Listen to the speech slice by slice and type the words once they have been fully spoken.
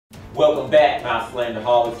Welcome back, my Slander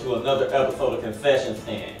holics, to another episode of Concession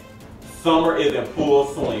Stand. Summer is in full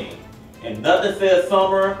swing, and nothing says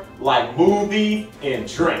summer like movies and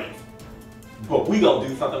drinks. But we gonna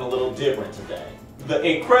do something a little different today. The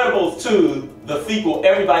Incredibles 2, the sequel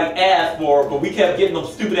everybody asked for, but we kept getting them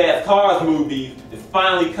stupid ass Cars movies, is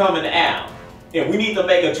finally coming out. And we need to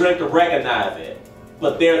make a drink to recognize it.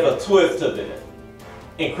 But there's a twist to this.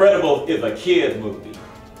 Incredibles is a kids movie.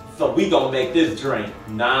 So we gonna make this drink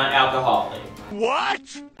non-alcoholic.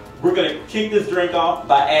 What? We're gonna kick this drink off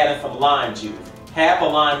by adding some lime juice. Half a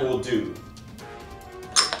lime will do.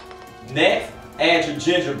 Next, add your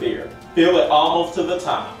ginger beer. Fill it almost to the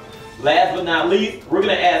top. Last but not least, we're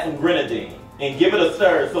gonna add some grenadine and give it a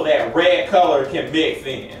stir so that red color can mix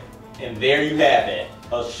in. And there you have it,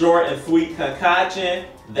 a short and sweet concoction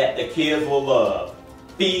that the kids will love.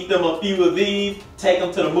 Feed them a few of these, take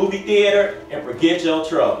them to the movie theater, and forget your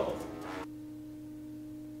troubles.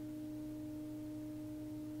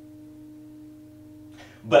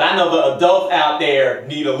 But I know the adults out there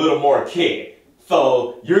need a little more kick,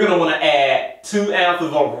 so you're going to want to add 2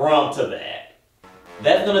 ounces of rum to that.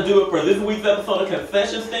 That's going to do it for this week's episode of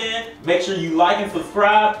Concession Stand. Make sure you like and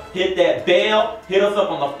subscribe, hit that bell, hit us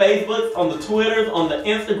up on the Facebooks, on the Twitters, on the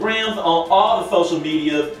Instagrams, on all the social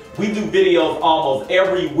medias. We do videos almost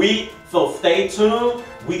every week, so stay tuned.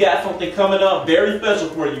 We got something coming up very special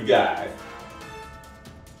for you guys.